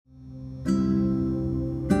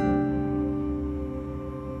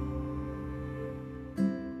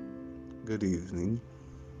Good evening.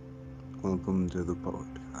 Welcome to the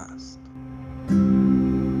podcast.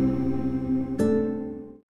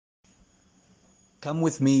 Come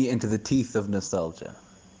with me into the teeth of nostalgia.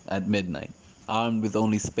 At midnight, armed with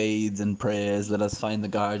only spades and prayers, let us find the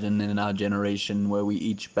garden in our generation where we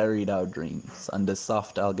each buried our dreams. Under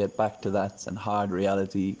soft I'll get back to that, and hard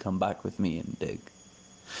reality, come back with me and dig.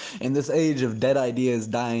 In this age of dead ideas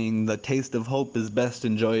dying, the taste of hope is best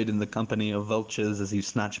enjoyed in the company of vultures as you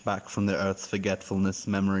snatch back from the earth's forgetfulness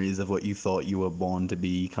memories of what you thought you were born to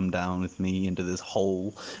be. Come down with me into this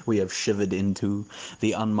hole we have shivered into,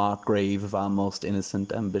 the unmarked grave of our most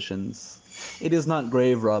innocent ambitions. It is not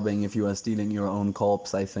grave robbing if you are stealing your own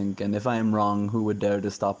corpse, I think, and if I am wrong, who would dare to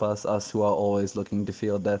stop us who are always looking to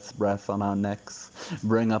feel death's breath on our necks?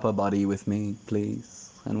 Bring up a body with me,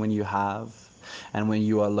 please, and when you have, and when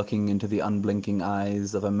you are looking into the unblinking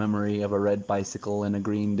eyes of a memory of a red bicycle and a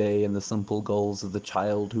green day and the simple goals of the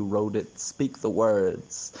child who rode it, speak the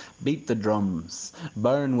words, beat the drums,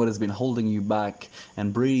 burn what has been holding you back,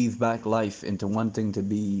 and breathe back life into wanting to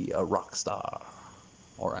be a rock star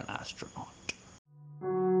or an astronaut.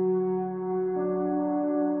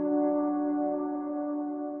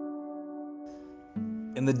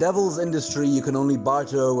 In the devil's industry, you can only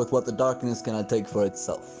barter with what the darkness cannot take for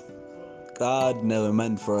itself. God never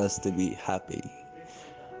meant for us to be happy.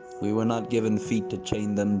 We were not given feet to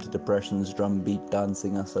chain them to depression's drum beat,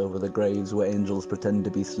 dancing us over the graves where angels pretend to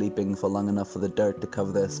be sleeping for long enough for the dirt to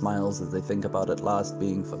cover their smiles as they think about at last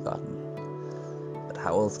being forgotten. But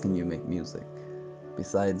how else can you make music,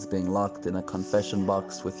 besides being locked in a confession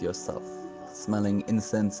box with yourself, smelling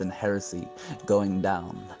incense and heresy, going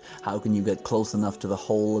down? How can you get close enough to the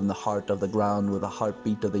hole in the heart of the ground where the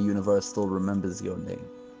heartbeat of the universe still remembers your name?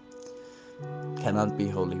 Cannot be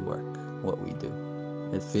holy work, what we do.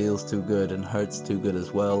 It feels too good and hurts too good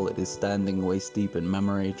as well. It is standing waist deep in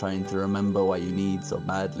memory, trying to remember why you need so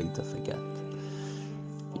badly to forget.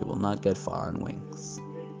 You will not get far on wings.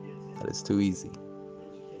 That is too easy.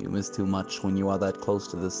 You miss too much when you are that close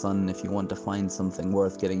to the sun. If you want to find something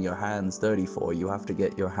worth getting your hands dirty for, you have to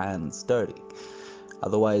get your hands dirty.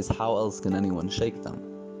 Otherwise, how else can anyone shake them?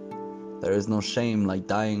 There is no shame like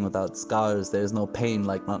dying without scars. There is no pain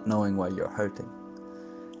like not knowing why you're hurting.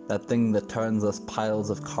 That thing that turns us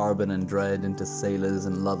piles of carbon and dread into sailors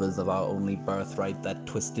and lovers of our only birthright, that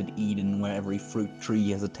twisted Eden where every fruit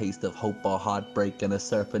tree has a taste of hope or heartbreak and a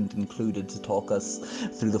serpent included to talk us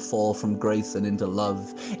through the fall from grace and into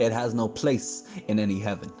love. It has no place in any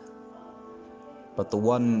heaven, but the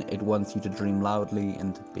one it wants you to dream loudly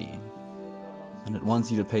into being. And it wants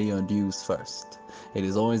you to pay your dues first. It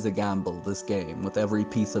is always a gamble, this game, with every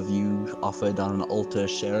piece of you offered on an altar,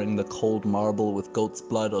 sharing the cold marble with goat's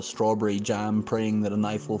blood or strawberry jam, praying that a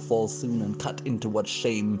knife will fall soon and cut into what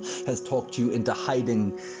shame has talked you into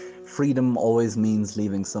hiding. Freedom always means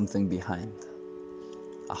leaving something behind.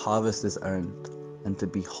 A harvest is earned, and to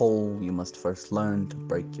be whole, you must first learn to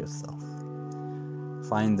break yourself.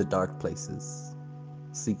 Find the dark places,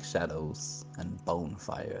 seek shadows and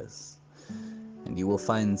bonfires, and you will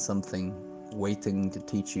find something waiting to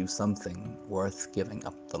teach you something worth giving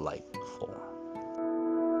up the light for.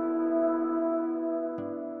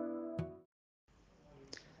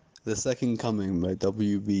 The Second Coming by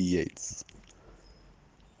W.B. Yeats.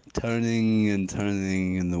 Turning and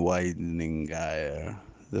turning in the widening gyre,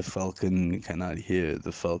 the falcon cannot hear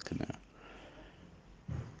the falconer.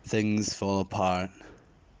 Things fall apart,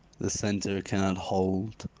 the center cannot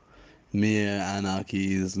hold. Mere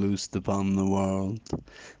anarchy is loosed upon the world.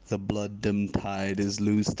 The blood-dimmed tide is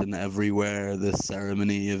loosed, and everywhere the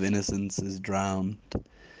ceremony of innocence is drowned.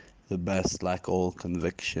 The best lack all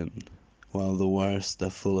conviction, while the worst are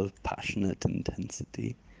full of passionate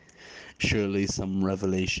intensity. Surely some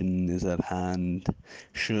revelation is at hand.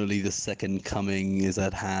 Surely the second coming is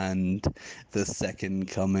at hand. The second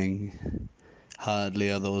coming.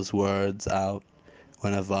 Hardly are those words out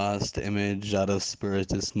when a vast image out of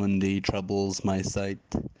Spiritus Mundi troubles my sight.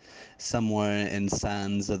 Somewhere in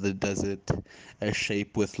sands of the desert, a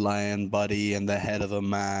shape with lion body and the head of a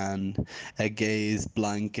man, a gaze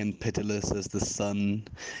blank and pitiless as the sun,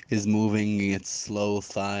 is moving its slow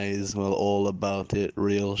thighs, while all about it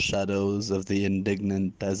reel shadows of the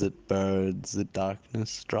indignant desert birds. The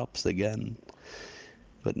darkness drops again.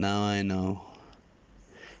 But now I know.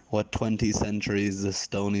 What 20 centuries of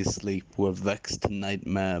stony sleep were vexed to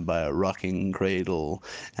nightmare by a rocking cradle,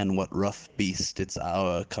 and what rough beast its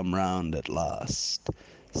hour come round at last,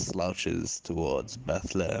 slouches towards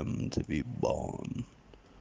Bethlehem to be born.